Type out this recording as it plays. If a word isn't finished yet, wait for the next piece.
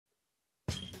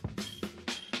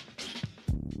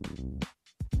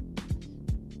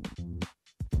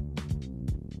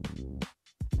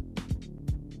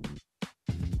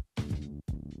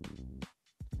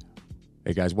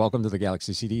Hey guys, welcome to the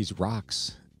Galaxy CDs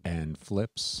Rocks and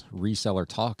Flips Reseller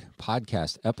Talk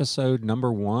Podcast, episode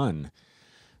number 1.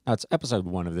 Now, it's episode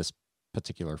 1 of this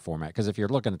particular format, because if you're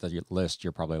looking at the list,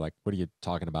 you're probably like, what are you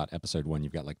talking about, episode 1?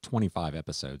 You've got like 25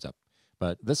 episodes up.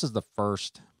 But this is the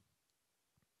first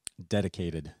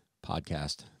dedicated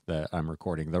podcast that I'm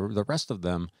recording. The rest of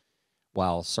them,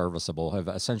 while serviceable, have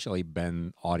essentially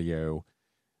been audio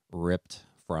ripped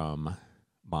from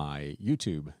my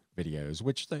YouTube videos,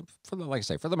 which they, like I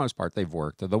say, for the most part, they've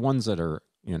worked. The ones that are,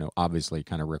 obviously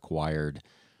kind of required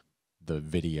the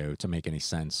video to make any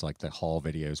sense, like the haul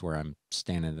videos where I'm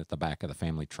standing at the back of the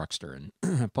family truckster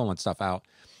and pulling stuff out.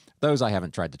 Those I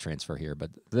haven't tried to transfer here,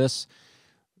 but this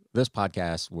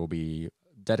podcast will be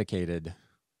dedicated,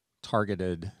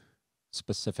 targeted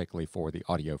specifically for the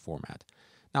audio format.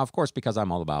 Now, of course, because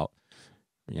I'm all about,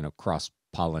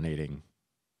 cross-pollinating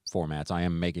formats, I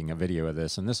am making a video of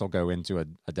this, and this will go into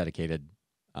a dedicated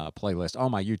playlist on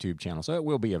my YouTube channel, so it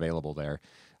will be available there.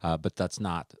 But that's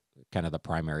not kind of the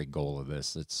primary goal of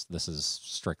this. This is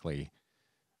strictly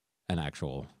an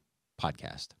actual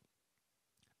podcast.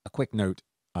 A quick note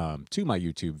to my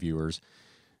YouTube viewers.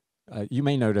 You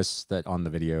may notice that on the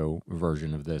video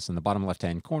version of this, in the bottom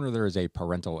left-hand corner, there is a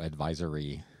parental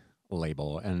advisory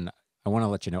label. And I want to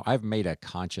let you know, I've made a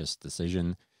conscious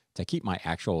decision to keep my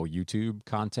actual YouTube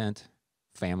content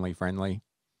family-friendly.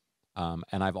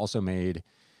 And I've also made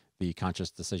the conscious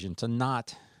decision to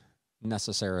not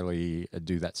necessarily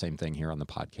do that same thing here on the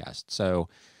podcast. So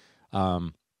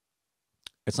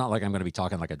it's not like I'm going to be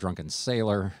talking like a drunken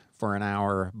sailor for an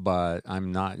hour, but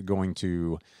I'm not going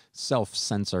to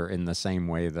self-censor in the same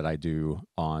way that I do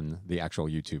on the actual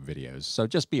YouTube videos. So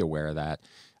just be aware of that.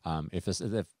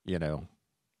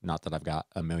 Not that I've got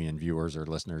a million viewers or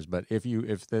listeners, but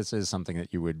if this is something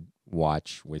that you would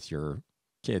watch with your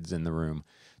kids in the room,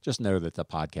 just know that the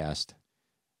podcast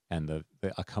and the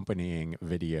accompanying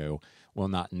video will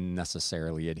not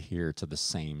necessarily adhere to the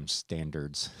same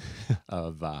standards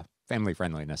of family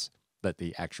friendliness that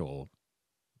the actual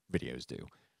videos do.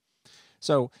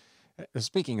 So,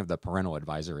 speaking of the parental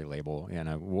advisory label,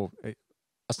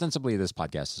 ostensibly this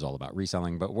podcast is all about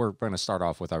reselling, but we're going to start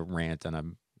off with a rant and a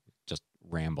just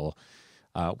ramble,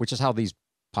 which is how these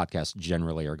podcasts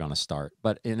generally are going to start.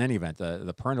 But in any event,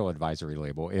 the parental advisory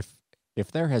label,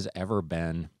 if there has ever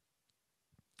been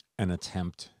an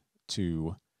attempt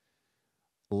to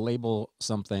label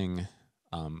something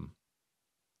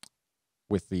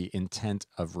with the intent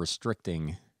of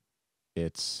restricting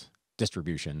its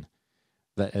distribution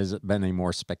that has been a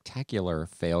more spectacular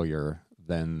failure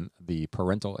than the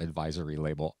parental advisory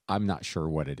label, I'm not sure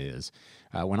what it is.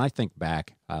 When I think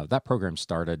back, that program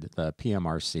started, the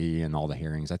PMRC and all the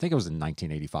hearings, I think it was in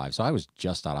 1985. So I was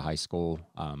just out of high school.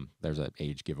 There's an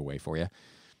age giveaway for you.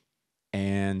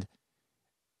 And,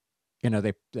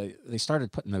 they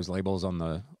started putting those labels on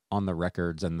the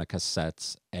records and the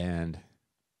cassettes, and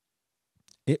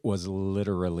it was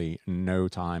literally no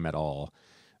time at all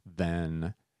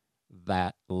then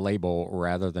that label,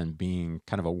 rather than being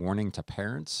kind of a warning to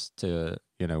parents to,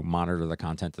 monitor the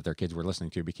content that their kids were listening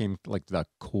to, became like the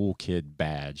cool kid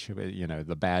badge,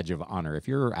 the badge of honor. If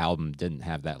your album didn't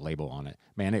have that label on it,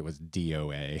 man, it was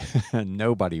DOA.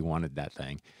 Nobody wanted that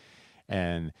thing.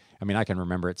 And I mean, I can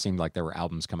remember it seemed like there were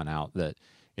albums coming out that,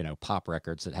 pop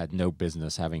records that had no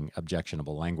business having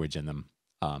objectionable language in them,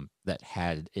 that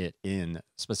had it in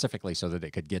specifically so that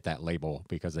it could get that label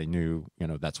because they knew,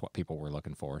 that's what people were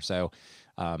looking for. So,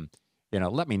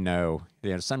 let me know,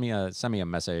 send me a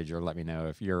message, or let me know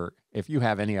if you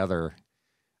have any other,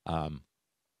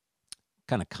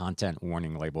 kind of content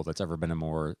warning label that's ever been a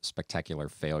more spectacular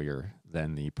failure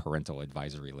than the parental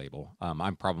advisory label.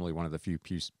 I'm probably one of the few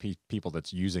people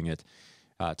that's using it,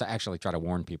 to actually try to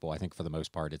warn people. I think for the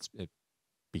most part, it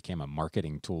became a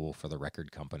marketing tool for the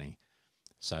record company.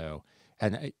 So,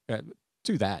 and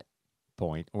to that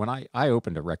point, when I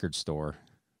opened a record store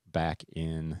back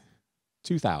in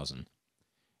 2000,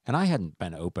 and I hadn't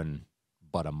been open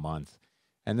but a month,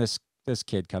 and this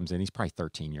kid comes in, he's probably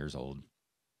 13 years old,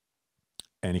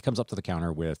 and he comes up to the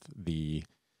counter with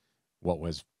what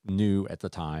was new at the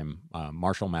time,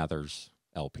 Marshall Mathers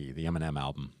LP, the Eminem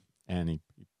album, and he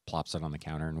plops it on the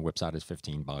counter and whips out his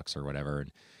 $15 or whatever,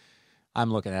 and I'm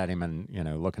looking at him and,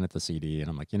 looking at the CD, and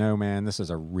I'm like, man, this is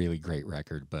a really great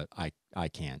record, but I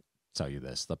can't sell you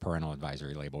this. The parental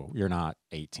advisory label, you're not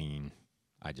 18.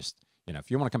 I just, if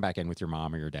you want to come back in with your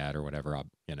mom or your dad or whatever, I'll,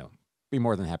 be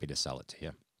more than happy to sell it to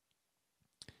you.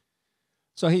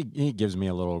 So he gives me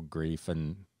a little grief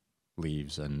and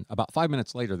leaves. And about 5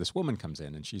 minutes later, this woman comes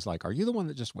in and she's like, "Are you the one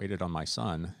that just waited on my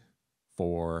son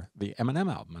for the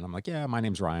Eminem album?" And I'm like, "Yeah, my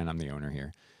name's Ryan. I'm the owner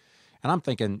here." And I'm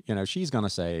thinking, she's going to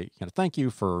say, thank you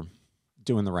for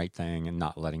doing the right thing and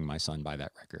not letting my son buy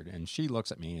that record. And she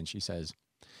looks at me and she says,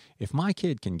 if my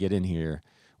kid can get in here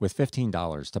with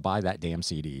 $15 to buy that damn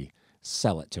CD,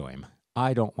 sell it to him.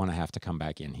 I don't want to have to come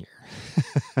back in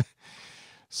here.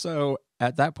 So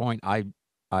at that point, I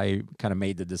kind of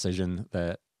made the decision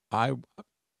that I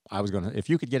was going to, if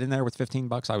you could get in there with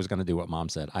 $15, I was going to do what Mom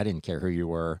said. I didn't care who you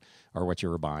were or what you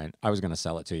were buying. I was going to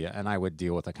sell it to you, and I would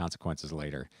deal with the consequences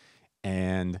later.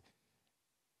 And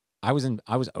I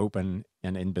was open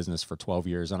and in business for 12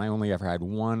 years, and I only ever had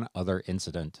one other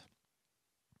incident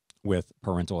with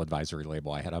parental advisory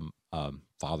label. I had a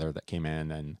father that came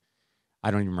in, and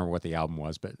I don't even remember what the album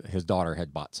was, but his daughter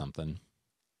had bought something,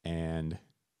 and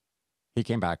he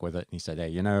came back with it, and he said,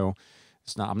 hey,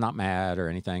 I'm not mad or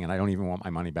anything, and I don't even want my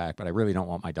money back, but I really don't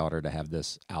want my daughter to have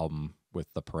this album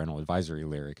with the parental advisory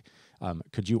lyric.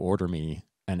 Could you order me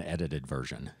an edited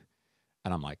version?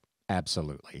 And I'm like,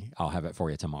 absolutely. I'll have it for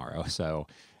you tomorrow. So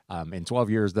in 12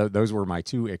 years, those were my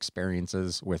two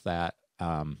experiences with that.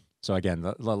 So again,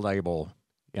 the label,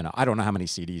 I don't know how many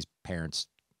CDs parents,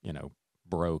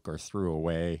 broke or threw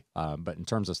away. But in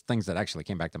terms of things that actually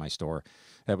came back to my store,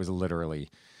 that was literally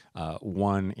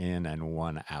one in and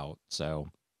one out. So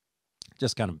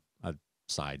just kind of a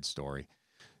side story.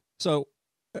 So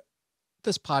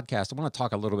this podcast, I want to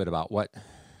talk a little bit about what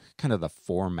kind of the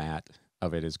format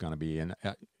of it is going to be. And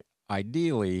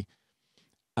ideally,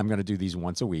 I'm going to do these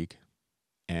once a week,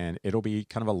 and it'll be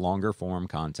kind of a longer form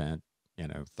content,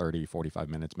 30, 45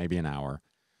 minutes, maybe an hour.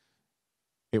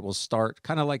 It will start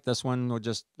kind of like this one. We'll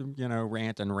just,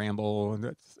 rant and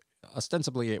ramble.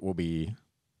 Ostensibly, it will be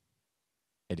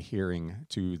adhering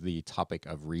to the topic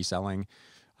of reselling,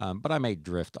 but I may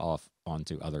drift off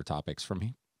onto other topics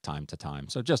from time to time.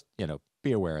 So just,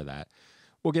 be aware of that.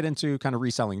 We'll get into kind of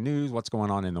reselling news, what's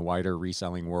going on in the wider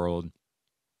reselling world.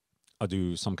 I'll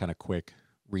do some kind of quick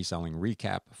reselling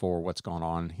recap for what's going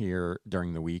on here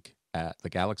during the week at the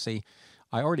Galaxy.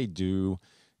 I already do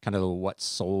kind of what's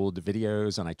sold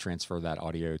videos, and I transfer that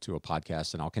audio to a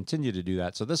podcast, and I'll continue to do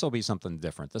that. So this will be something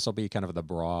different. This will be kind of the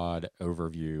broad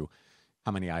overview,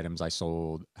 how many items I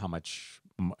sold, how much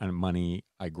money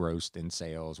I grossed in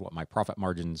sales, what my profit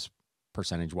margins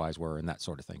percentage-wise were, and that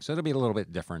sort of thing. So it'll be a little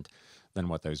bit different than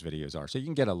what those videos are. So you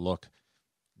can get a look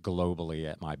globally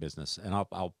at my business. And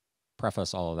I'll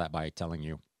preface all of that by telling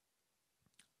you,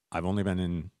 I've only been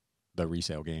in the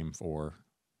resale game for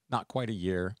not quite a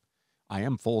year. I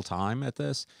am full-time at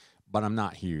this, but I'm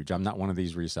not huge. I'm not one of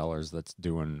these resellers that's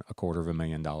doing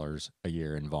 $250,000 a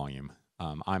year in volume.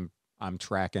 I'm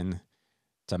tracking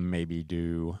to maybe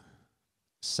do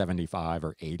 75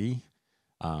 or 80,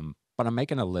 but I'm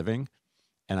making a living,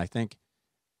 and I think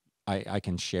I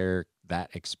can share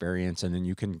that experience, and then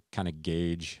you can kind of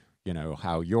gauge,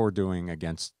 how you're doing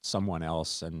against someone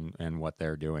else and what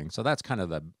they're doing. So that's kind of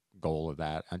the goal of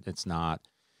that. It's not,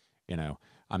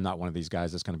 I'm not one of these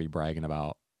guys that's going to be bragging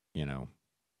about,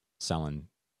 selling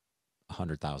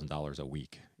 $100,000 a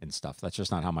week and stuff. That's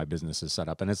just not how my business is set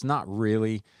up. And it's not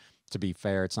really, to be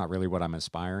fair, it's not really what I'm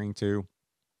aspiring to.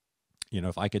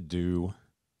 If I could do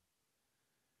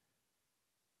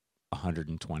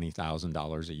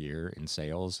 $120,000 a year in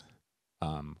sales,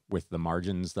 with the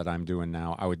margins that I'm doing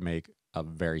now, I would make a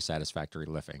very satisfactory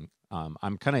living.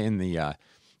 I'm kind of in the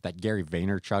that Gary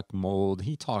Vaynerchuk mold.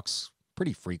 He talks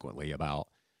pretty frequently about,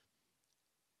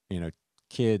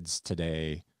 kids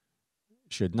today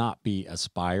should not be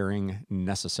aspiring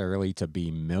necessarily to be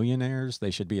millionaires.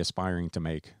 They should be aspiring to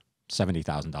make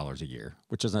 $70,000 a year,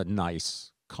 which is a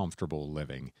nice, comfortable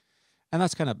living. And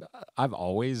that's kind of, I've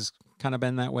always kind of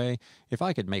been that way. If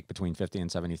I could make between $50,000 and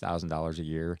 $70,000 a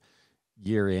year,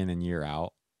 year in and year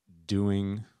out,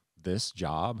 doing this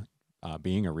job,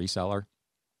 being a reseller,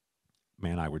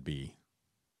 man, I would be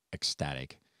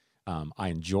ecstatic. I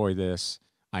enjoy this.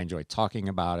 I enjoy talking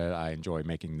about it. I enjoy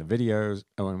making the videos,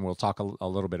 and we'll talk a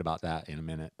little bit about that in a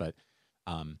minute. But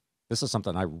this is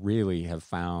something I really have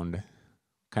found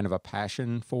kind of a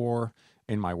passion for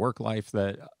in my work life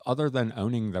that, other than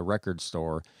owning the record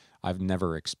store, I've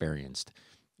never experienced.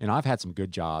 I've had some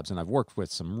good jobs, and I've worked with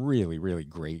some really, really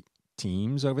great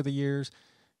teams over the years,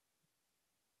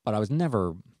 but I was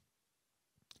never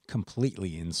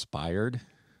completely inspired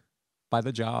by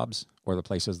the jobs or the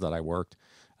places that I worked,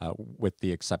 with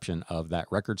the exception of that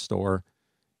record store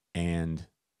and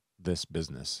this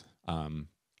business.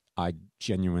 I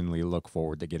genuinely look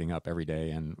forward to getting up every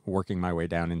day and working my way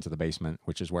down into the basement,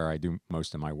 which is where I do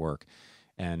most of my work.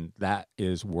 And that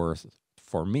is worth,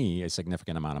 for me, a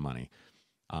significant amount of money.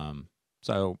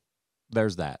 So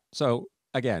there's that. So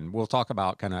again, we'll talk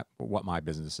about kind of what my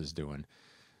business is doing.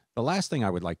 The last thing I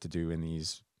would like to do in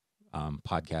these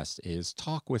podcast is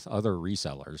talk with other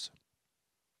resellers.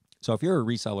 So if you're a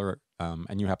reseller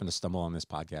and you happen to stumble on this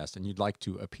podcast and you'd like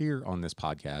to appear on this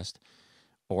podcast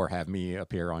or have me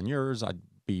appear on yours, I'd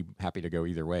be happy to go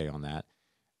either way on that.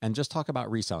 And just talk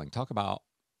about reselling, talk about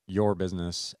your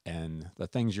business and the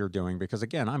things you're doing. Because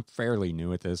again, I'm fairly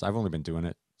new at this. I've only been doing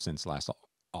it since last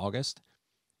August.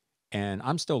 And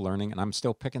I'm still learning and I'm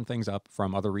still picking things up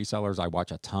from other resellers. I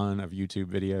watch a ton of YouTube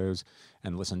videos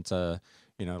and listen to,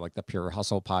 like the Pure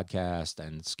Hustle podcast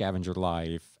and Scavenger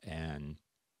Life and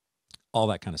all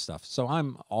that kind of stuff. So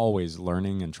I'm always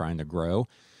learning and trying to grow.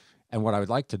 And what I would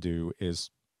like to do is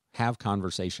have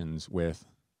conversations with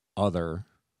other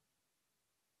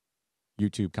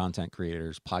YouTube content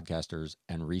creators, podcasters,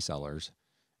 and resellers,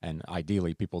 and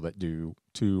ideally people that do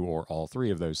 2 or all 3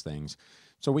 of those things.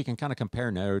 So we can kind of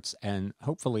compare notes and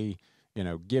hopefully,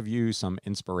 give you some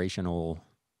inspirational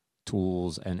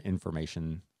tools and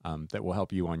information that will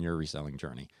help you on your reselling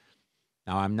journey.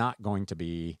 Now, I'm not going to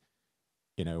be,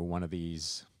 one of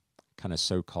these kind of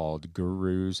so-called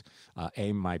gurus.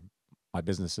 My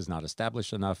business is not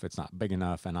established enough. It's not big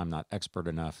enough, and I'm not expert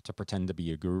enough to pretend to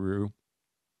be a guru.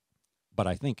 But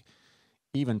I think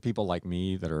even people like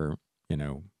me that are,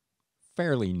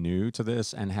 fairly new to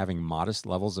this and having modest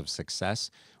levels of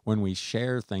success, when we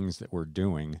share things that we're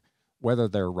doing, whether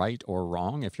they're right or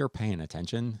wrong, if you're paying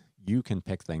attention, you can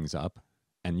pick things up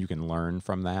and you can learn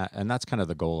from that. And that's kind of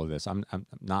the goal of this. I'm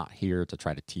not here to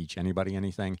try to teach anybody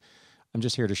anything. I'm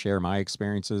just here to share my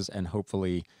experiences and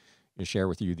hopefully share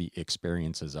with you the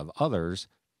experiences of others.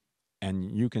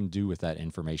 And you can do with that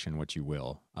information what you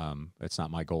will. It's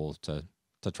not my goal to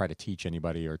try to teach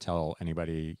anybody or tell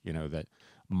anybody, that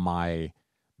my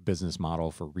business model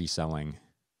for reselling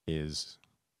is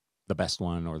the best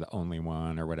one or the only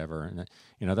one or whatever. And,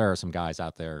 there are some guys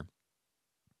out there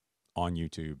on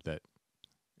YouTube that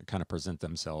kind of present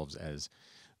themselves as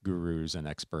gurus and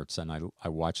experts. And I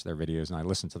watch their videos and I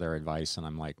listen to their advice and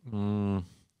I'm like,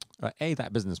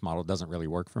 that business model doesn't really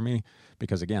work for me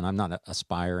because, again, I'm not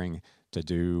aspiring to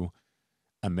do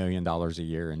 $1 million a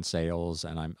year in sales.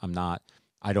 And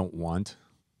I don't want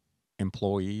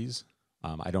employees.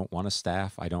 I don't want a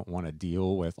staff. I don't want to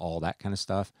deal with all that kind of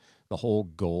stuff. The whole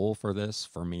goal for this,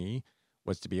 for me,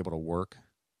 was to be able to work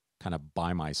kind of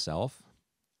by myself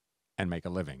and make a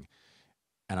living.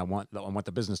 And I want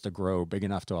the business to grow big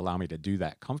enough to allow me to do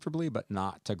that comfortably, but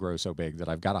not to grow so big that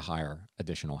I've got to hire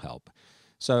additional help.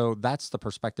 So that's the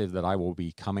perspective that I will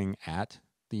be coming at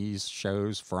these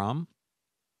shows from.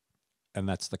 And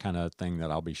that's the kind of thing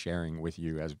that I'll be sharing with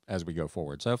you as we go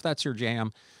forward. So if that's your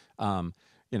jam,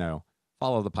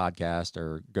 follow the podcast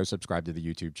or go subscribe to the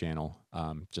YouTube channel.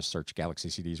 Just search Galaxy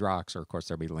CDs Rocks, or of course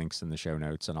there'll be links in the show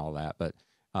notes and all that. But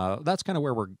that's kind of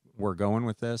where we're going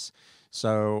with this.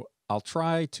 So I'll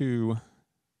try to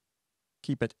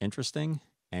keep it interesting,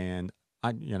 and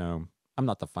I'm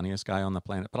not the funniest guy on the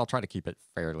planet, but I'll try to keep it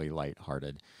fairly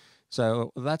lighthearted.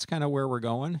 So that's kind of where we're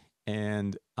going.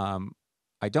 And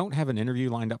I don't have an interview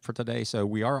lined up for today, so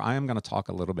I am going to talk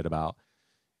a little bit about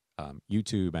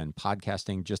YouTube and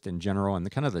podcasting just in general, and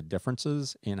the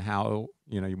differences in how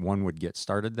one would get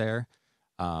started there.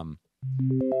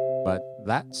 But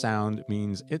that sound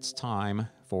means it's time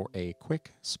for a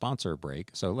quick sponsor break.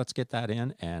 So let's get that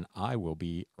in, and I will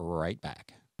be right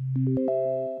back.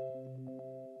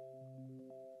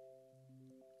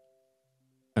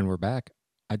 And we're back.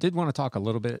 I did want to talk a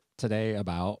little bit today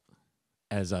about,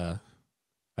 as a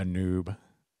noob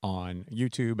on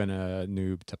YouTube and a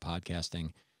noob to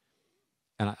podcasting.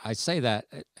 And I say that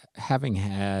having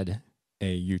had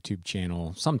a YouTube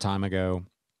channel some time ago,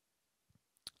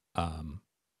 it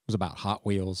was about Hot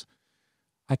Wheels.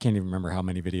 I can't even remember how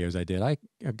many videos I did. I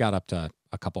got up to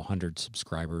a couple hundred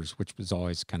subscribers, which was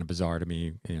always kind of bizarre to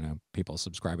me. People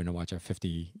subscribing to watch a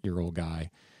 50-year-old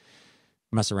guy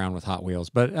mess around with Hot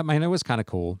Wheels. But I mean, it was kind of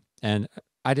cool. And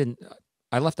I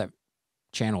left that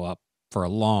channel up for a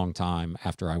long time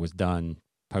after I was done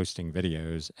posting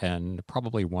videos, and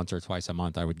probably once or twice a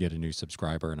month I would get a new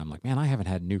subscriber, and I'm like, man, I haven't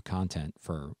had new content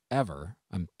forever.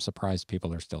 I'm surprised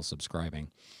people are still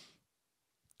subscribing.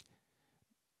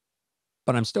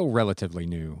 But I'm still relatively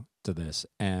new to this,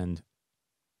 and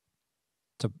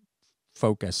to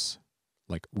focus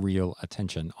like real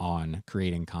attention on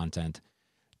creating content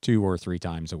 2 or 3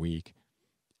 times a week,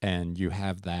 and you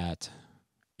have that,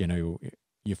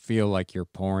 you feel like you're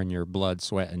pouring your blood,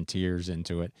 sweat, and tears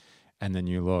into it. And then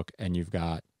you look and you've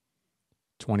got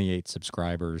 28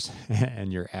 subscribers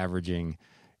and you're averaging,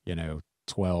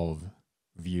 12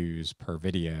 views per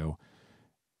video.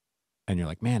 And you're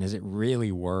like, man, is it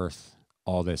really worth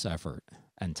all this effort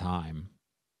and time?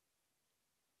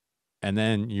 And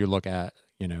then you look at,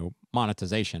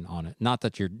 monetization on it. Not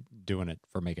that you're doing it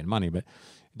for making money, but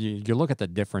you look at the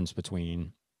difference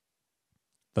between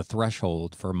the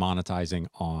threshold for monetizing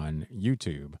on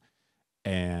YouTube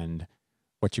and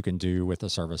what you can do with a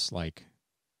service like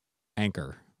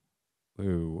Anchor,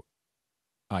 who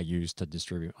I use to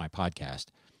distribute my podcast.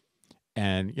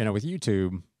 And, with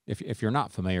YouTube, if you're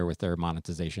not familiar with their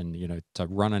monetization, to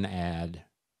run an ad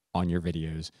on your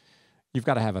videos, you've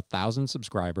got to have 1,000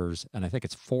 subscribers, and I think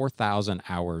it's 4,000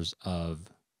 hours of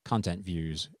content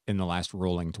views in the last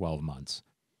rolling 12 months.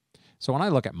 So when I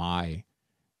look at my,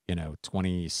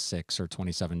 26 or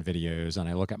 27 videos, and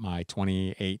I look at my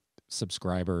 28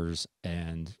 subscribers,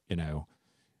 and,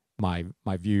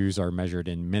 my views are measured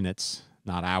in minutes,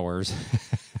 not hours.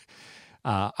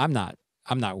 I'm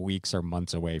not weeks or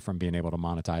months away from being able to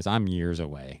monetize. I'm years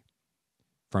away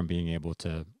from being able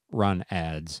to run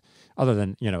ads, other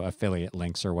than affiliate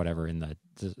links or whatever in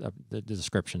the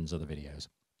descriptions of the videos.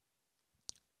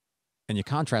 And you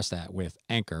contrast that with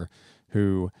Anchor,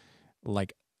 who,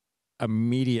 like,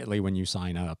 immediately when you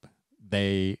sign up,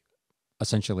 they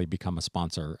essentially become a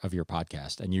sponsor of your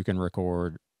podcast, and you can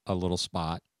record a little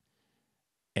spot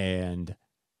and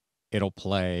it'll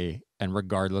play. And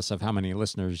regardless of how many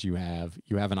listeners you have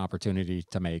an opportunity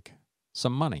to make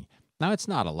some money. Now, it's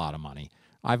not a lot of money.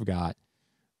 I've got,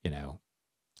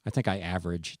 I think I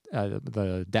average,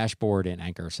 the dashboard in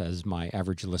Anchor says my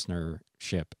average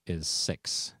listenership is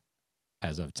 6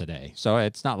 as of today. So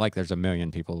it's not like there's 1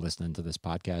 million people listening to this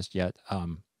podcast yet.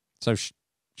 So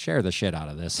share the shit out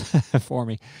of this for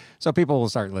me, so people will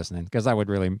start listening, because that would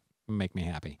really make me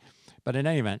happy. But in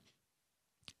any event,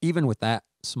 even with that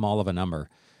small of a number,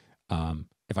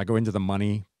 if I go into the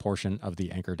money portion of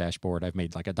the Anchor dashboard, I've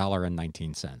made like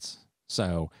 $1.19.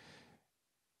 So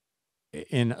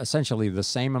in essentially the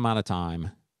same amount of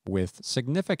time, with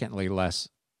significantly less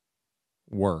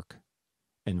work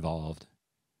involved,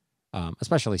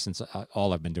 especially since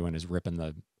all I've been doing is ripping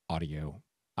the audio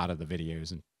out of the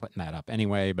videos and putting that up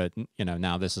anyway. But,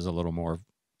 now this is a little more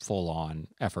full-on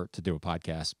effort to do a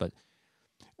podcast. But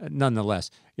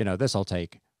nonetheless, this will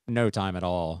take no time at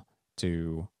all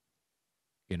to,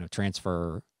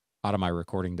 transfer out of my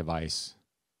recording device,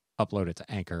 upload it to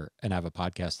Anchor, and have a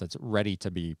podcast that's ready to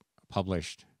be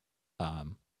published,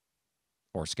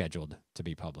 or scheduled to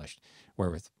be published.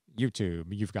 Where with YouTube,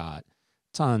 you've got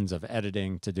tons of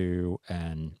editing to do,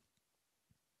 and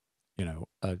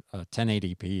a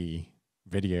 1080p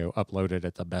video uploaded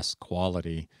at the best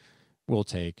quality will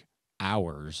take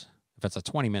hours. If it's a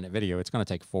 20-minute video, it's going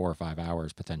to take 4 or 5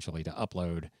 hours potentially to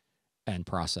upload and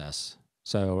process.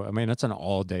 So, it's an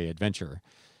all-day adventure.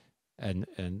 And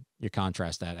you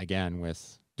contrast that again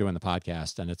with doing the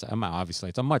podcast, and it's obviously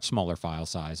it's a much smaller file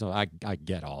size. So I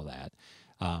get all that.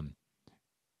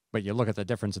 But you look at the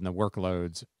difference in the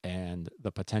workloads and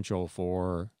the potential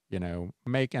for,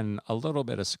 making a little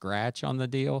bit of scratch on the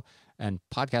deal, and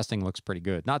podcasting looks pretty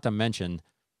good. Not to mention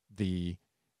the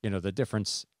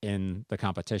difference in the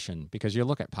competition, because you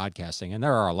look at podcasting, and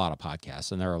there are a lot of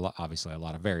podcasts, and there are obviously a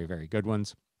lot of very, very good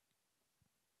ones,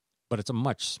 but it's a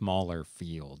much smaller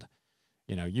field.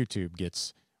 YouTube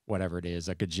gets whatever it is,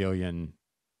 a gajillion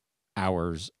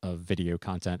hours of video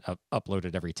content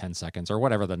uploaded every 10 seconds or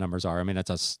whatever the numbers are. It's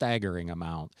a staggering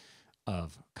amount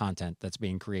of content that's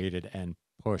being created and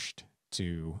pushed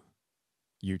to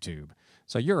YouTube.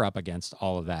 So you're up against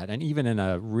all of that. And even in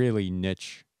a really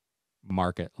niche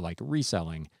market like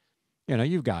reselling,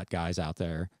 you've got guys out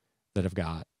there that have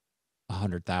got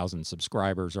 100,000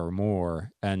 subscribers or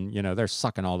more, and, they're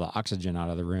sucking all the oxygen out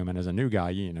of the room. And as a new guy,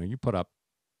 you put up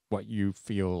what you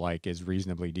feel like is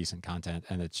reasonably decent content,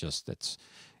 and it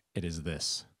is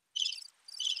this.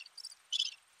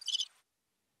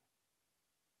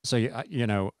 So,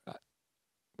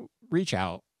 reach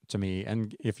out to me,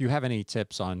 and if you have any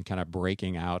tips on kind of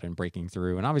breaking out and breaking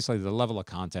through, and obviously the level of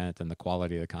content and the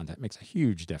quality of the content makes a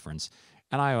huge difference.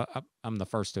 And I'm the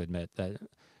first to admit that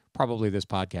probably this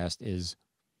podcast is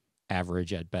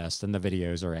average at best, and the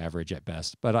videos are average at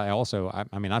best. But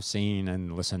I've seen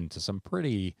and listened to some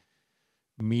pretty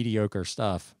mediocre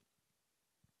stuff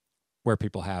where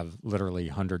people have literally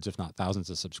hundreds, if not thousands,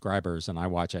 of subscribers, and I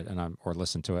watch it or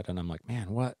listen to it, and I'm like,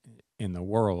 man, what in the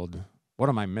world? What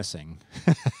am I missing?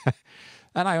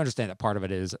 And I understand that part of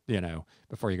it is,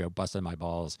 before you go busting my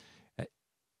balls,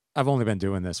 I've only been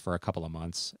doing this for a couple of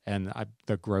months, and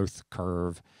the growth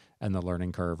curve and the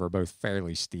learning curve are both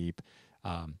fairly steep.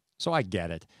 So I get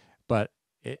it, but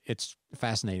it's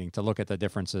fascinating to look at the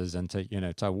differences and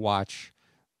to watch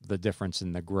the difference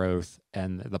in the growth.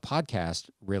 And the podcast,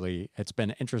 really, it's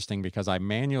been interesting because I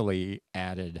manually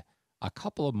added a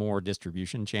couple of more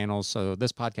distribution channels. So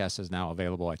this podcast is now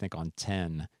available, I think, on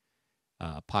 10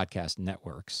 podcast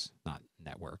networks, not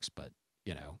networks, but,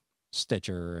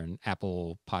 Stitcher and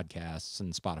Apple Podcasts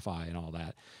and Spotify and all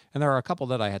that. And there are a couple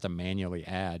that I had to manually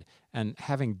add. And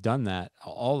having done that,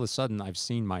 all of a sudden I've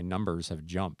seen my numbers have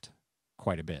jumped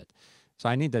quite a bit. So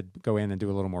I need to go in and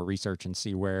do a little more research and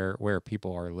see where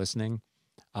people are listening.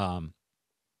 But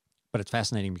it's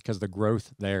fascinating because the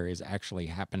growth there is actually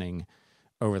happening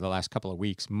over the last couple of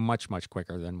weeks, much, much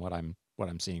quicker than what I'm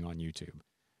seeing on YouTube.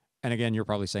 And again, you're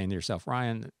probably saying to yourself,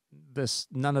 Ryan,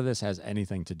 none of this has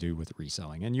anything to do with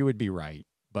reselling. And you would be right.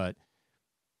 But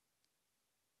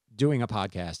doing a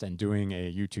podcast and doing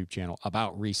a YouTube channel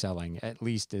about reselling at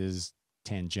least is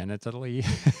tangentially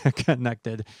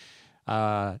connected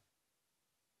to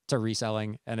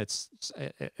reselling. And it's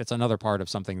another part of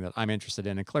something that I'm interested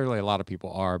in. And clearly a lot of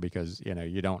people are, because,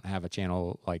 you don't have a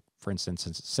channel like, for instance,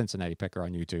 Cincinnati Picker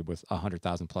on YouTube with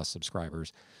 100,000 plus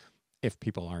subscribers if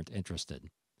people aren't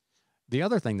interested. The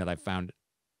other thing that I found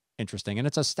interesting, and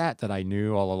it's a stat that I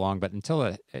knew all along, but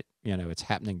until it's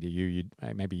happening to you,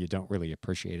 maybe you don't really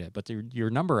appreciate it. But your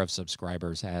number of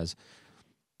subscribers has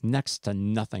next to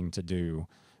nothing to do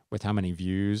with how many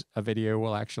views a video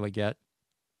will actually get.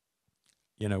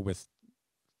 With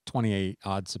 28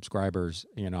 odd subscribers,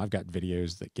 I've got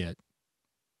videos that get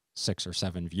 6 or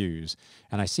 7 views,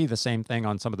 and I see the same thing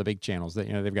on some of the big channels that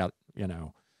they've got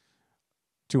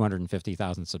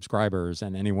 250,000 subscribers,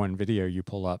 and any one video you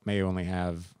pull up may only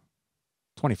have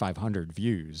 2,500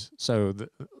 views. So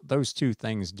those two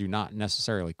things do not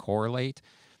necessarily correlate,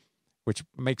 which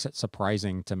makes it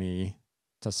surprising to me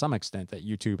to some extent that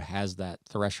YouTube has that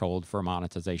threshold for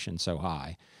monetization so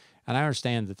high. And I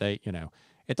understand that it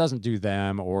doesn't do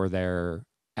them or their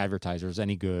advertisers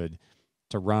any good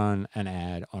to run an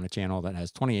ad on a channel that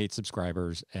has 28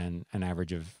 subscribers and an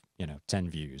average of 10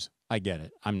 views. I get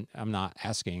it. I'm not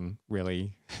asking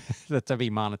really to be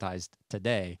monetized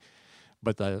today,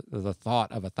 but the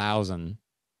thought of 1,000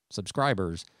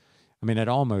 subscribers, I mean, it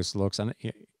almost looks, and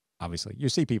obviously you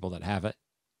see people that have it,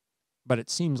 but it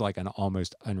seems like an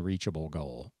almost unreachable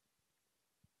goal,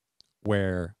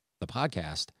 where the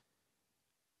podcast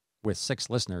with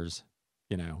 6 listeners,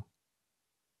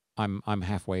 I'm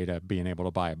halfway to being able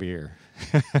to buy a beer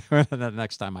the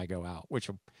next time I go out, which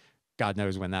God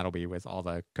knows when that'll be with all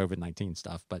the COVID-19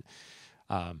 stuff. But,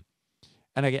 and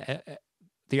again,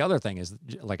 the other thing is,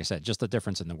 like I said, just the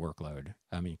difference in the workload.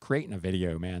 I mean, creating a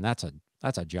video, man, that's a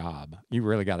job. You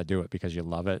really got to do it because you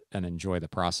love it and enjoy the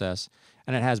process.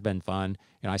 And it has been fun.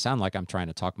 I sound like I'm trying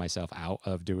to talk myself out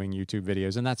of doing YouTube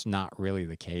videos, and that's not really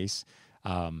the case.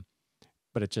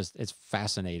 But it's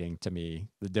fascinating to me,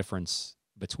 the difference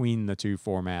between the two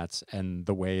formats and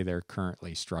the way they're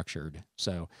currently structured.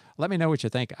 So let me know what you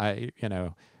think.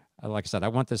 Like I said, I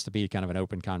want this to be kind of an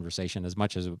open conversation as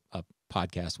much as a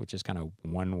podcast, which is kind of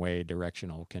one-way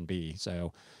directional can be.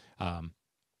 So I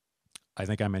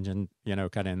think I mentioned,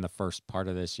 kind of in the first part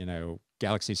of this,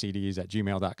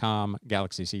 galaxycds@gmail.com,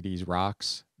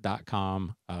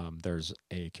 galaxycdsrocks.com. There's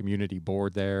a community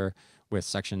board there with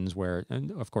sections where,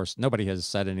 and of course, nobody has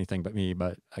said anything but me,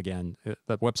 but again,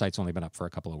 the website's only been up for a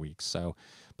couple of weeks. So,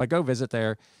 but go visit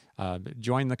there,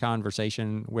 join the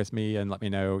conversation with me, and let me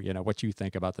know, what you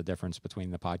think about the difference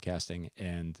between the podcasting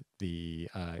and the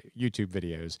YouTube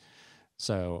videos.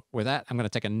 So with that, I'm going to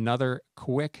take another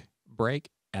quick break,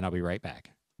 and I'll be right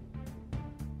back.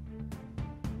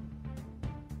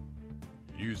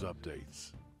 News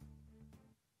updates.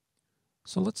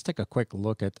 So let's take a quick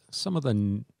look at some of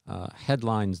the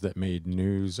headlines that made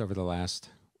news over the last.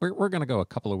 We're going to go a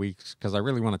couple of weeks because I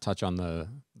really want to touch on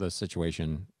the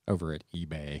situation over at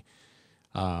eBay.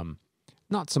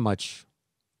 Not so much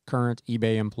current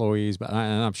eBay employees, but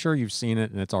and I'm sure you've seen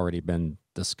it and it's already been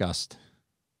discussed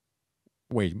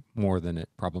way more than it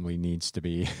probably needs to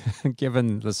be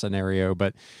given the scenario.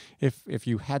 But if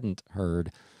you hadn't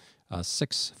heard,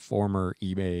 6 former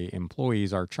eBay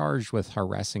employees are charged with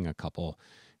harassing a couple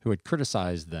who had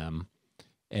criticized them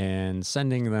and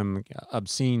sending them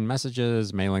obscene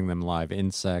messages, mailing them live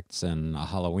insects and a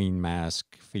Halloween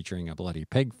mask featuring a bloody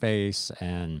pig face,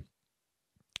 and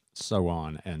so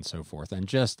on and so forth. And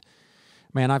just,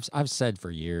 man, I've said for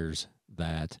years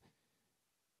that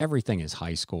everything is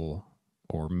high school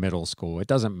or middle school. It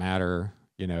doesn't matter,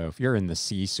 if you're in the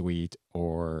C-suite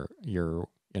or you're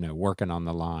working on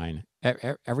the line,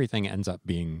 everything ends up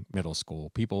being middle school.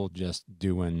 People just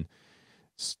doing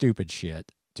stupid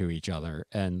shit to each other.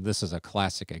 And this is a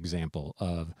classic example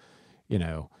of,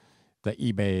 the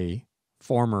eBay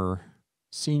former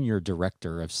senior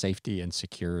director of safety and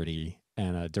security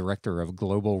and a director of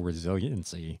global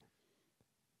resiliency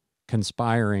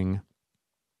conspiring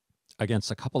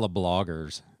against a couple of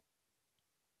bloggers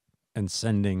and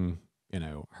sending,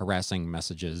 harassing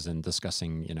messages and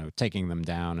discussing, taking them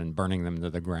down and burning them to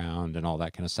the ground and all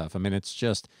that kind of stuff. I mean,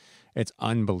 it's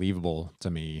unbelievable to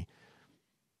me.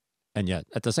 And yet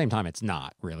at the same time, it's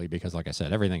not really, because like I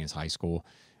said, everything is high school,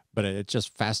 but it's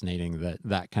just fascinating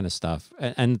that kind of stuff.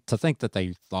 And to think that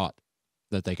they thought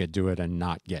that they could do it and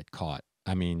not get caught.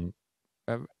 I mean,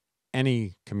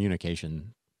 any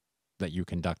communication that you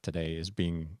conduct today is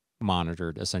being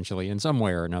monitored essentially in some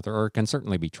way or another, or can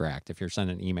certainly be tracked. If you're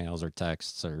sending emails or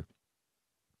texts or,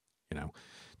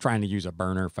 trying to use a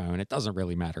burner phone, it doesn't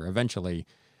really matter. Eventually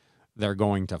they're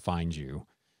going to find you.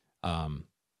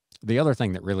 The other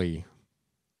thing that really,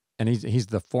 and he's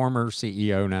the former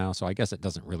CEO now, so I guess it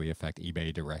doesn't really affect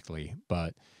eBay directly,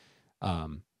 but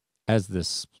as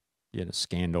this,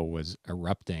 scandal was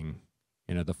erupting,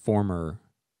 the former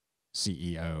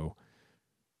CEO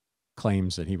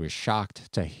claims that he was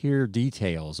shocked to hear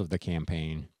details of the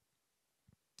campaign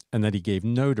and that he gave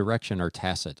no direction or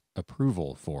tacit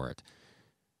approval for it.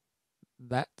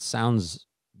 That sounds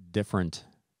different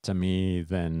to me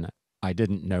than I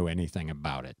didn't know anything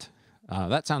about it.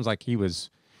 That sounds like he was,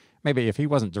 maybe if he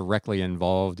wasn't directly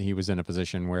involved, he was in a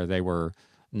position where they were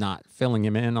not filling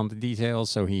him in on the details,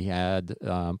 so he had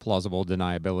plausible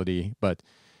deniability, but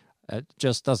it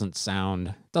just doesn't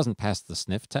pass the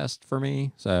sniff test for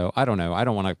me. So I don't know. I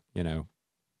don't want to,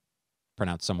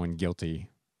 pronounce someone guilty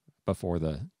before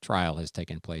the trial has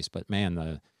taken place, but man,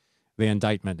 the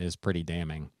indictment is pretty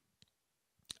damning.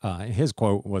 His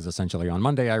quote was essentially, "On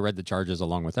Monday, I read the charges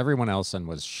along with everyone else and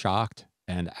was shocked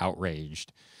and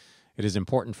outraged. It is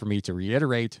important for me to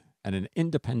reiterate, and an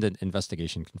independent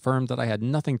investigation confirmed that I had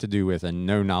nothing to do with and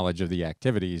no knowledge of the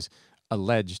activities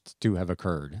alleged to have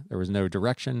occurred. There was no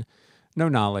direction, no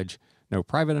knowledge, no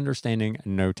private understanding,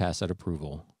 no tacit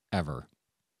approval, ever."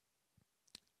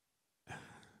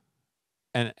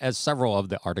 And as several of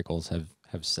the articles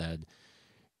have said,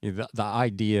 the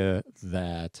idea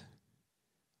that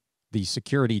the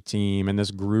security team and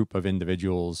this group of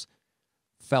individuals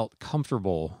felt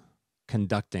comfortable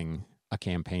conducting a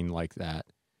campaign like that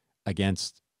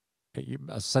against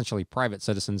essentially private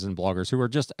citizens and bloggers who are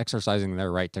just exercising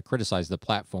their right to criticize the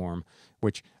platform,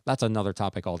 which that's another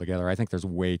topic altogether. I think there's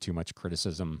way too much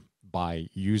criticism by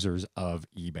users of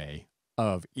eBay,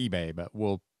 but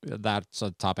that's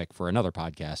a topic for another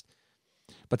podcast.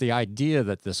 But the idea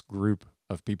that this group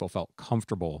of people felt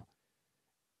comfortable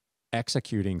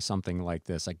executing something like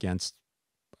this against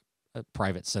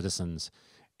private citizens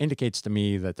indicates to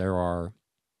me that there are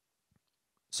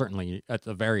certainly, at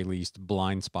the very least,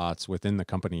 blind spots within the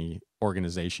company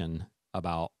organization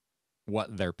about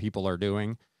what their people are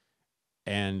doing,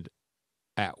 and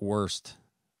at worst,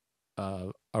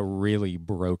 a really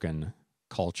broken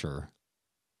culture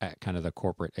at kind of the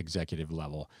corporate executive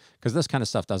level, because this kind of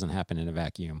stuff doesn't happen in a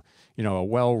vacuum. A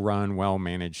well-run,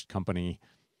 well-managed company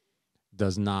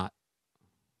does not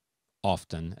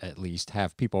often, at least,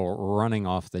 have people running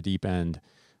off the deep end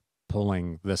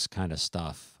pulling this kind of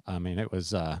stuff. I mean, it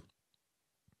was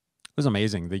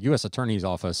amazing. The U.S. Attorney's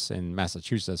Office in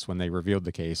Massachusetts, when they revealed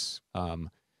the case,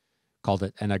 called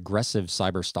it an aggressive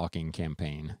cyber stalking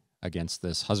campaign against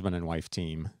this husband and wife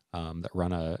team that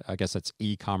run I guess it's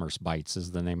e-commerce bites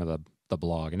is the name of the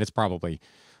blog. And this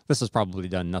has probably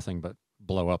done nothing but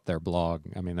blow up their blog.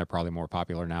 I mean, they're probably more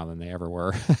popular now than they ever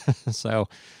were. So,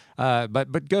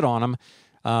 but good on them.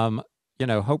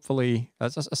 Hopefully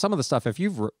some of the stuff, if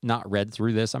you've not read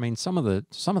through this, I mean, some of the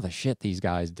shit these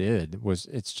guys did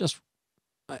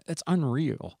it's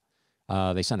unreal.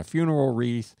 They sent a funeral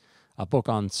wreath, a book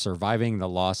on surviving the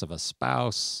loss of a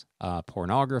spouse,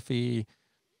 pornography.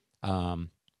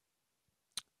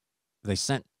 They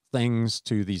sent things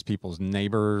to these people's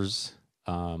neighbors,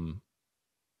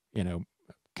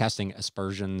 casting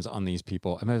aspersions on these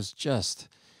people. I mean, it was just,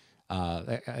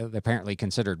 they apparently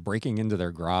considered breaking into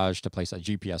their garage to place a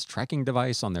GPS tracking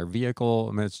device on their vehicle.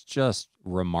 I mean, it's just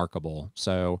remarkable.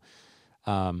 So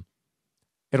it'll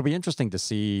be interesting to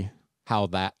see how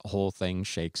that whole thing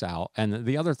shakes out. And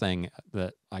the other thing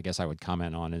that I guess I would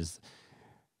comment on is,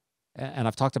 and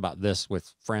I've talked about this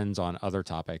with friends on other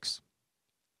topics,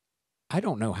 I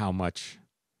don't know how much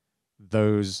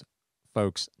those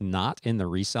folks not in the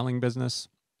reselling business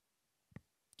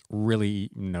really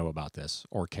know about this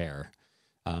or care.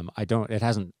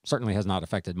 It certainly has not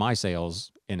affected my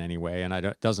sales in any way, and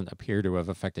it doesn't appear to have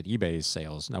affected eBay's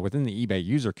sales. Now, within the eBay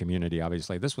user community,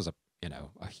 obviously, this was a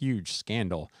huge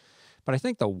scandal, but I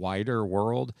think the wider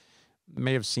world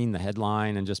may have seen the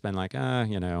headline and just been like,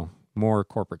 more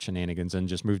corporate shenanigans, and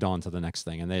just moved on to the next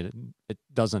thing. And it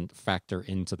doesn't factor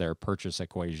into their purchase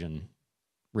equation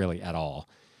really at all.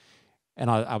 And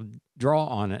I'll draw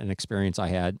on an experience I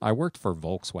had. I worked for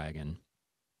Volkswagen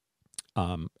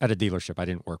at a dealership. I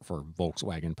didn't work for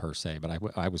Volkswagen per se, but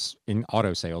I was in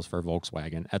auto sales for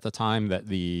Volkswagen at the time that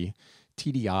the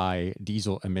TDI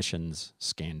diesel emissions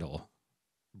scandal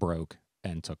broke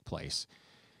and took place.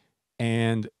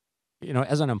 And,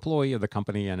 as an employee of the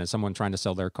company and as someone trying to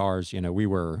sell their cars, we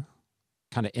were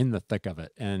kind of in the thick of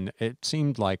it. And it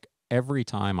seemed like every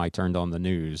time I turned on the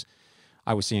news,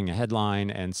 I was seeing a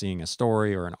headline and seeing a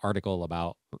story or an article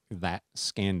about that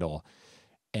scandal.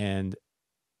 And,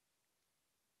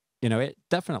 it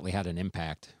definitely had an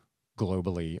impact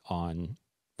globally on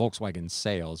Volkswagen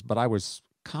sales, but I was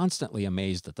constantly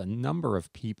amazed at the number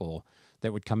of people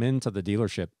that would come into the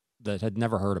dealership that had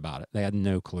never heard about it. They had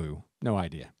no clue, no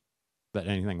idea that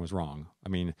anything was wrong. I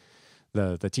mean,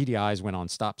 the TDIs went on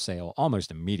stop sale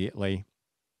almost immediately.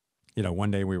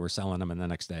 One day we were selling them and the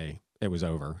next day it was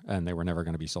over and they were never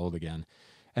going to be sold again.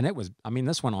 And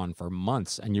this went on for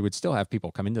months, and you would still have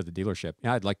people come into the dealership.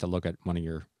 I'd like to look at one of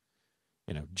your,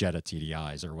 Jetta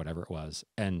TDIs or whatever it was.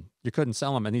 And you couldn't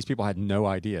sell them. And these people had no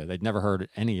idea. They'd never heard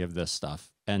any of this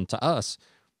stuff. And to us,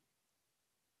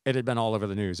 it had been all over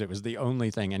the news. It was the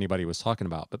only thing anybody was talking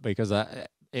about, but because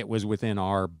it was within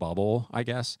our bubble, I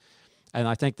guess. And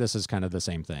I think this is kind of the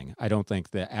same thing. I don't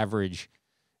think the average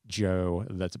Joe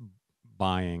that's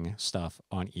buying stuff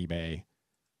on eBay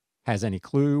has any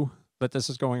clue that this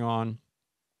is going on,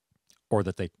 or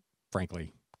that they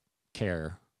frankly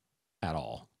care at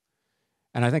all.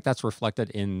 And I think that's reflected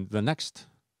in the next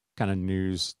kind of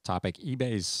news topic,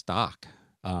 eBay's stock.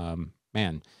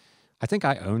 Man, I think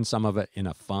I own some of it in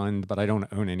a fund, but I don't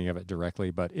own any of it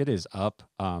directly, but it is up.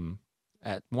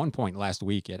 At one point last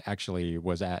week, it actually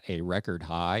was at a record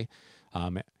high.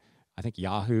 I think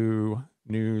Yahoo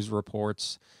News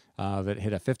reports that it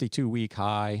hit a 52-week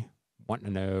high.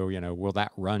 Wanting to know, will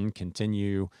that run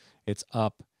continue? It's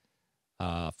up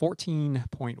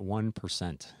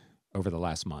 14.1% over the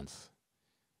last month.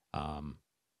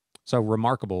 So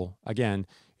remarkable. Again,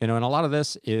 and a lot of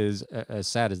this is, as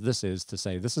sad as this is to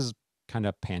say, this is kind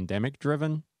of pandemic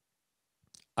driven.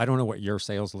 I don't know what your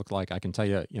sales look like. I can tell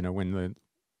you,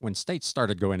 when states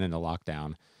started going into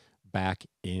lockdown back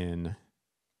in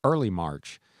early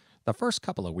March, the first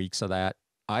couple of weeks of that,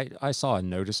 I saw a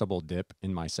noticeable dip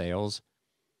in my sales.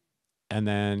 And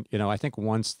then, I think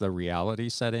once the reality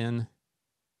set in,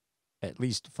 at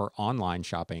least for online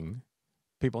shopping,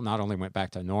 people not only went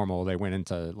back to normal, they went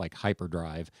into like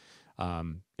hyperdrive.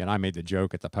 And I made the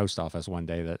joke at the post office one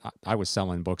day that I was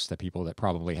selling books to people that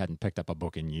probably hadn't picked up a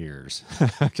book in years,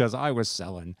 because I was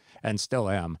selling, and still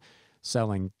am,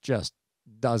 selling just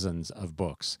dozens of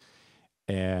books.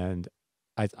 And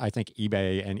I think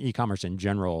eBay and e-commerce in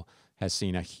general has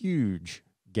seen a huge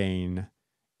gain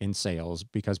in sales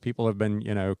because people have been,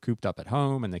 cooped up at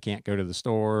home and they can't go to the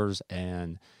stores,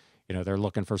 and they're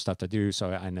looking for stuff to do.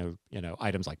 So I know,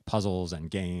 items like puzzles and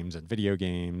games and video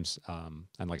games, and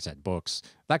like I said, books,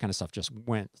 that kind of stuff just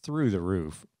went through the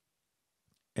roof.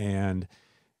 And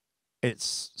it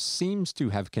seems to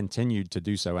have continued to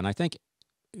do so. And I think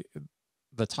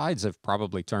the tides have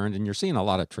probably turned, and you're seeing a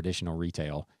lot of traditional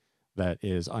retail that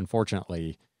is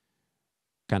unfortunately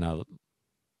kind of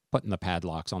putting the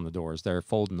padlocks on the doors. They're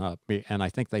folding up. And I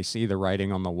think they see the writing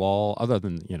on the wall, other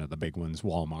than, the big ones,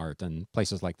 Walmart and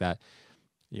places like that.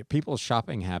 People's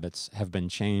shopping habits have been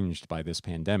changed by this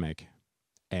pandemic.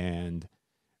 And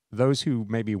those who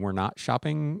maybe were not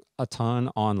shopping a ton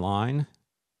online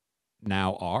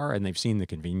now are, and they've seen the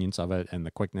convenience of it and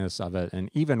the quickness of it. And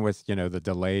even with, the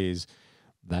delays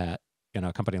that,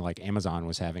 a company like Amazon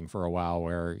was having for a while,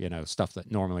 where, stuff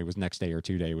that normally was next day or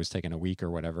 2 day was taking a week or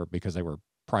whatever, because they were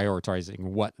prioritizing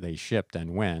what they shipped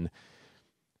and when.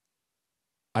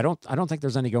 I don't think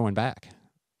there's any going back.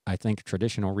 I think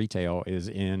traditional retail is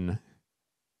in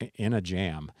a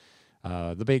jam.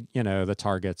 The big, the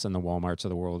Targets and the Walmarts of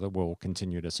the world that will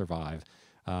continue to survive.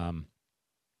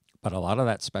 But a lot of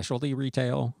that specialty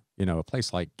retail, a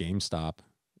place like GameStop,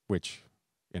 which,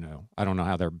 I don't know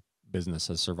how their business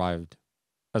has survived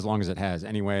as long as it has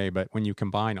anyway. But when you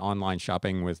combine online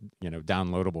shopping with,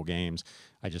 downloadable games,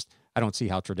 I don't see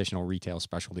how traditional retail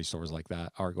specialty stores like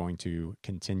that are going to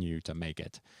continue to make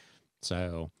it.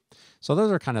 So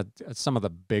those are kind of some of the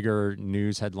bigger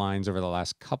news headlines over the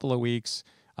last couple of weeks.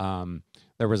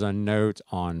 There was a note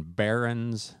on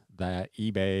Barron's that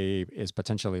eBay is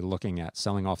potentially looking at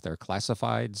selling off their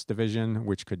classifieds division,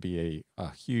 which could be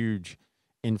a huge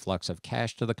influx of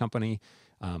cash to the company.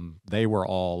 They were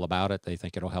all about it. They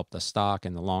think it'll help the stock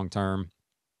in the long term.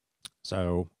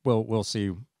 So we'll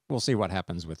see what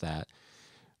happens with that.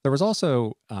 There was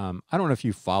also, I don't know if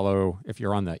you follow, if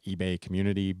you're on the eBay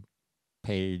community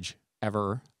page,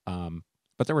 ever.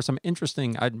 But there were some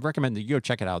interesting, I'd recommend that you go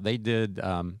check it out. They did,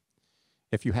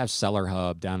 if you have Seller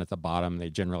Hub down at the bottom, they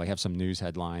generally have some news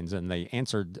headlines, and they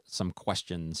answered some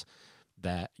questions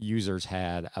that users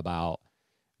had about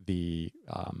the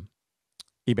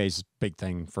eBay's big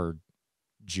thing for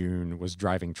June was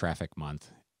driving traffic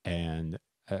month. And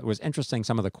it was interesting,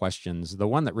 some of the questions. The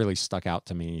one that really stuck out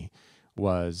to me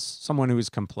was someone who was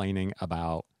complaining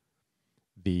about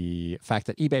the fact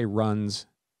that eBay runs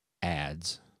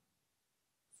ads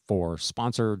for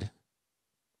sponsored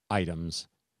items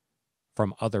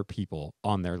from other people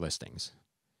on their listings.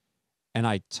 And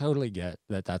I totally get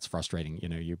that that's frustrating. You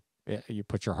know, you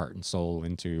put your heart and soul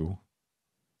into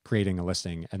creating a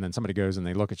listing, and then somebody goes and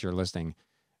they look at your listing,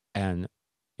 and,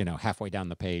 you know, halfway down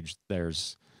the page,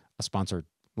 there's a sponsored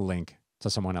link to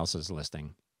someone else's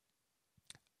listing.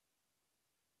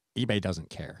 eBay doesn't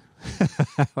care.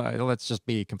 Let's just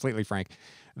be completely frank.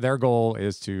 Their goal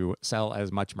is to sell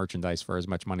as much merchandise for as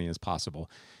much money as possible.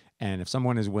 And if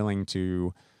someone is willing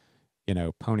to, you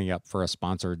know, pony up for a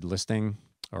sponsored listing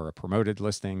or a promoted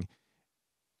listing,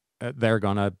 they're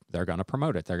gonna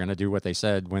promote it. They're gonna do what they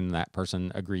said when that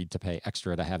person agreed to pay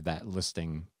extra to have that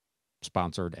listing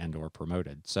sponsored and or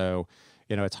promoted. So,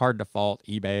 you know, it's hard to fault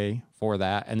eBay for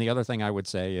that. And the other thing I would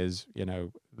say is, you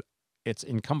know, it's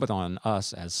incumbent on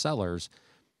us as sellers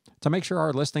to make sure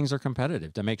our listings are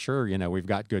competitive, to make sure, you know, we've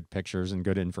got good pictures and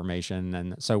good information.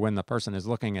 And so when the person is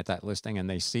looking at that listing and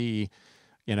they see,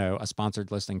 you know, a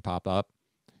sponsored listing pop up,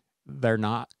 they're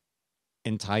not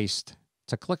enticed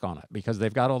to click on it because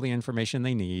they've got all the information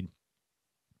they need.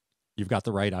 You've got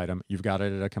the right item. You've got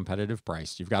it at a competitive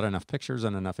price. You've got enough pictures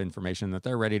and enough information that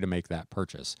they're ready to make that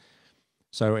purchase.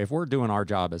 So if we're doing our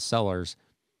job as sellers,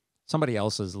 somebody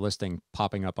else's listing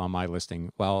popping up on my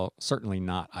listing, well, certainly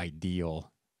not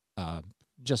ideal.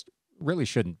 Just really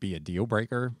shouldn't be a deal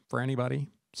breaker for anybody.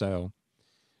 So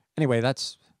anyway,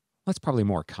 that's probably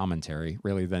more commentary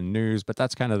really than news, but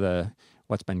that's kind of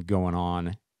what's been going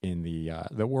on in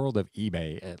the world of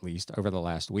eBay, at least over the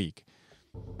last week.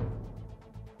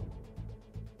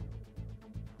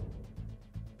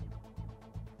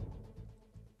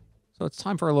 So it's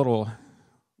time for a little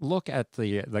look at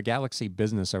the Galaxy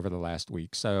business over the last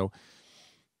week. So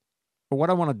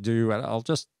what I want to do, I'll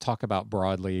just talk about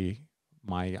broadly.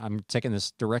 I'm taking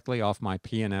this directly off my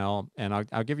P&L, and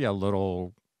I'll give you a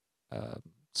little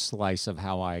slice of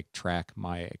how I track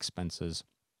my expenses.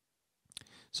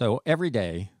 So every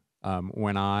day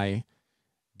when I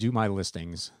do my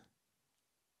listings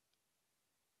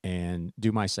and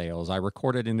do my sales, I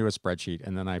record it into a spreadsheet,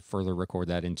 and then I further record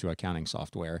that into accounting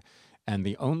software. And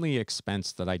the only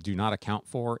expense that I do not account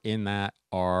for in that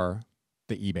are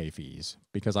the eBay fees,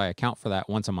 because I account for that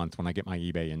once a month when I get my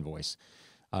eBay invoice.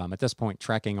 At this point,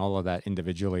 tracking all of that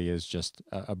individually is just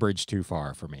a bridge too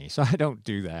far for me. So I don't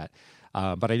do that.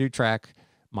 But I do track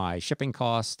my shipping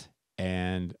cost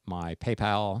and my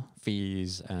PayPal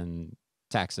fees and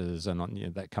taxes and, you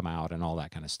know, that come out and all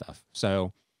that kind of stuff.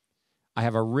 So I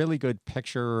have a really good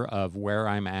picture of where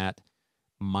I'm at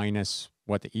minus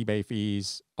what the eBay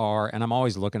fees are. And I'm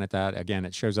always looking at that. Again,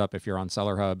 it shows up if you're on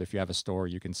Seller Hub. If you have a store,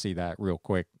 you can see that real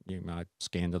quick. I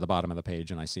scan to the bottom of the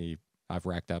page and I see I've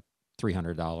racked up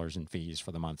 $300 in fees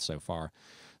for the month so far.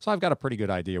 So I've got a pretty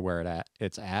good idea where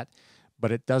it's at,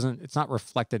 but it's not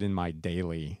reflected in my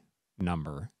daily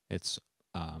number. It's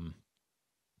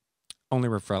only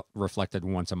reflected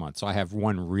once a month. So I have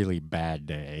one really bad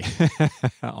day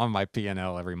on my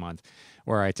P&L every month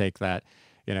where I take that,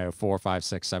 you know, $400,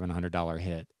 $500, $600, $700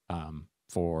 hit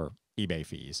for eBay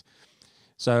fees.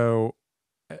 So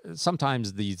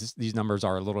sometimes these numbers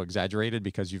are a little exaggerated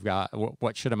because you've got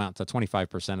what should amount to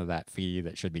 25% of that fee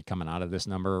that should be coming out of this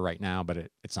number right now, but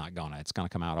it's not gonna. It's gonna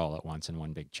come out all at once in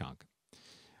one big chunk.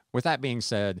 With that being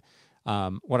said,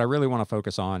 what I really want to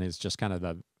focus on is just kind of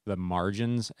the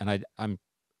margins, and I'm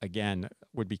again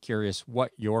would be curious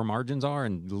what your margins are,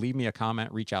 and leave me a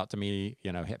comment, reach out to me,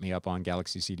 you know, hit me up on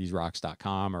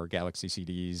galaxycdsrocks.com or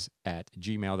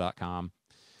galaxycds@gmail.com.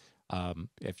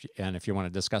 If you want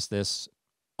to discuss this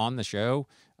on the show,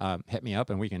 hit me up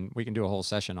and we can do a whole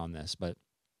session on this. But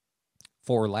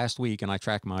for last week, and I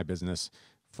track my business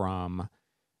from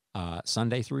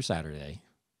Sunday through Saturday.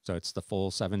 So it's the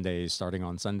full 7 days starting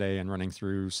on Sunday and running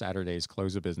through Saturday's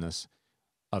close of business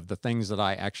of the things that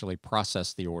I actually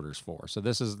process the orders for. So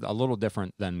this is a little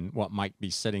different than what might be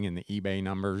sitting in the eBay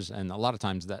numbers. And a lot of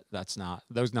times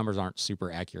those numbers aren't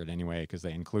super accurate anyway, because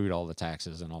they include all the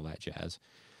taxes and all that jazz.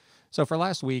 So for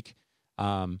last week,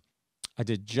 I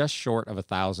did just short of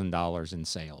 $1,000 in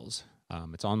sales.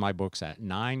 It's on my books at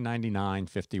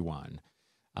 $999.51.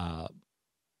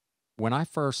 When I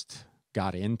first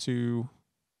got into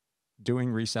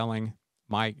doing reselling,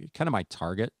 my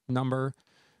target number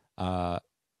was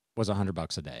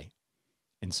 $100 a day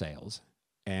in sales.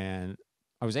 And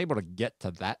I was able to get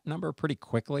to that number pretty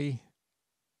quickly.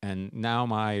 And now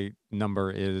my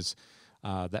number is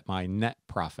that my net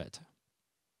profit,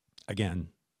 again,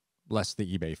 less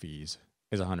the eBay fees,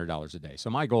 is $100 a day. So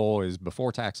my goal is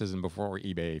before taxes and before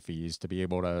eBay fees to be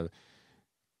able to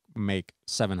make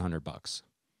 $700.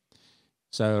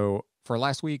 So for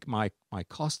last week, my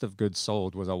cost of goods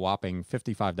sold was a whopping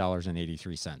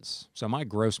 $55.83. So my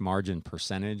gross margin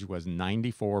percentage was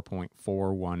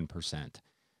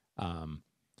 94.41%,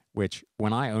 which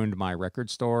when I owned my record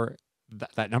store,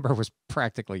 that number was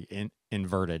practically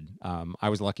inverted. I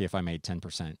was lucky if I made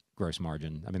 10% gross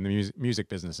margin. I mean, the music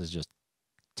business is just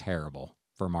terrible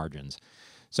for margins.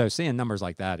 So seeing numbers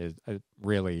like that it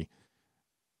really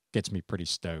gets me pretty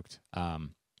stoked.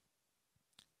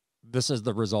 This is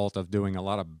the result of doing a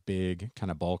lot of big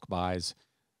kind of bulk buys,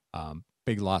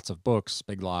 big lots of books,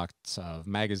 big lots of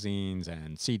magazines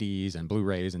and CDs and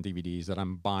Blu-rays and DVDs that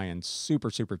I'm buying super,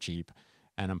 super cheap,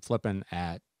 and I'm flipping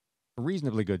at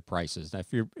reasonably good prices. Now,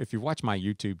 if you watch my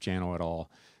YouTube channel at all,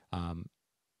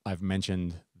 I've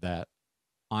mentioned that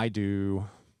I do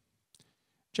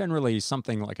generally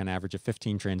something like an average of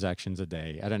 15 transactions a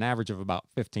day at an average of about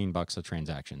 $15 a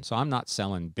transaction. So I'm not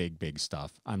selling big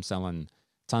stuff. I'm selling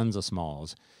tons of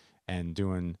smalls and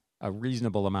doing a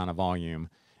reasonable amount of volume,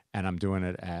 and I'm doing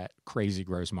it at crazy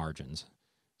gross margins.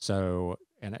 So,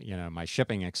 and you know, my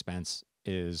shipping expense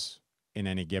is in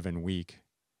any given week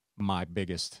my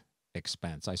biggest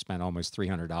expense. I spent almost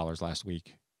 $300 last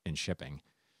week in shipping.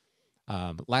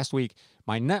 Last week,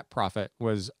 my net profit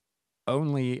was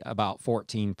only about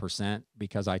 14%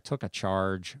 because I took a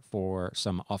charge for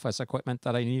some office equipment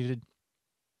that I needed.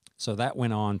 So that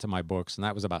went on to my books, and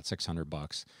that was about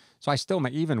 $600. So I still,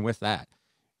 even with that,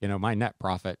 you know, my net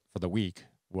profit for the week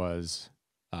was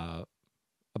about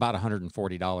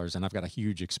 $140, and I've got a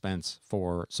huge expense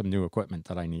for some new equipment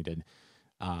that I needed.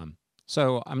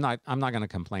 So I'm not going to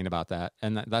complain about that.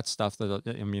 And that's stuff that,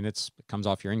 I mean, it comes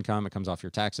off your income, it comes off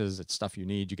your taxes, it's stuff you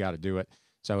need, you got to do it.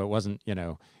 So it wasn't, you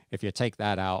know, if you take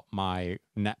that out, my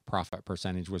net profit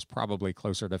percentage was probably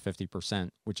closer to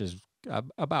 50%, which is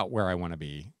about where I want to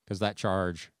be, because that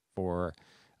charge for,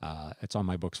 it's on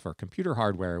my books for computer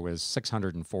hardware, was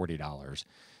 $640.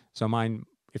 So mine,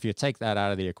 if you take that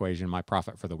out of the equation, my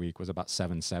profit for the week was about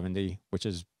 $770, which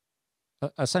is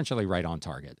essentially right on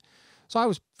target. So I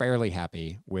was fairly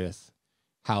happy with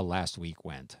how last week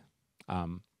went.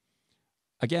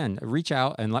 Again, reach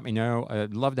out and let me know.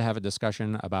 I'd love to have a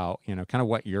discussion about, you know, kind of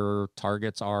what your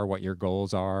targets are, what your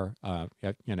goals are.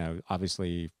 You know,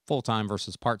 obviously full-time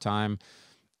versus part-time.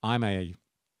 I'm a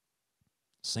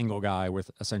single guy with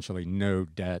essentially no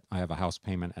debt. I have a house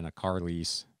payment and a car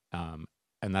lease, and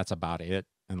that's about it,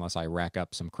 unless I rack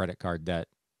up some credit card debt,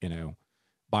 you know,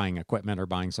 buying equipment or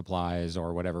buying supplies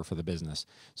or whatever for the business.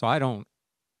 So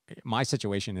my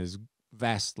situation is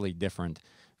vastly different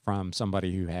from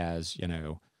somebody who has, you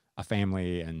know, a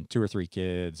family and 2 or 3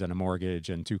 kids and a mortgage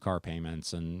and 2 car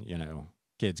payments and, you know,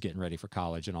 kids getting ready for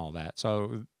college and all that.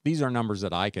 So these are numbers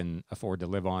that I can afford to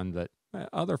live on that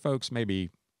other folks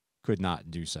maybe could not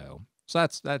do so. So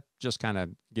that just kind of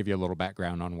give you a little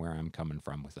background on where I'm coming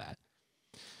from with that.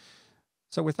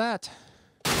 So with that,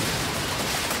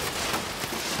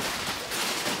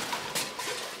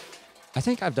 I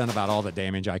think I've done about all the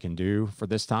damage I can do for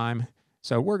this time.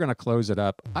 So we're going to close it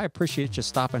up. I appreciate you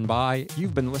stopping by.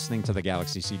 You've been listening to the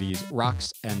Galaxy CDs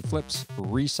Rocks and Flips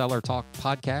Reseller Talk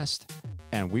Podcast,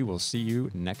 and we will see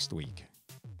you next week.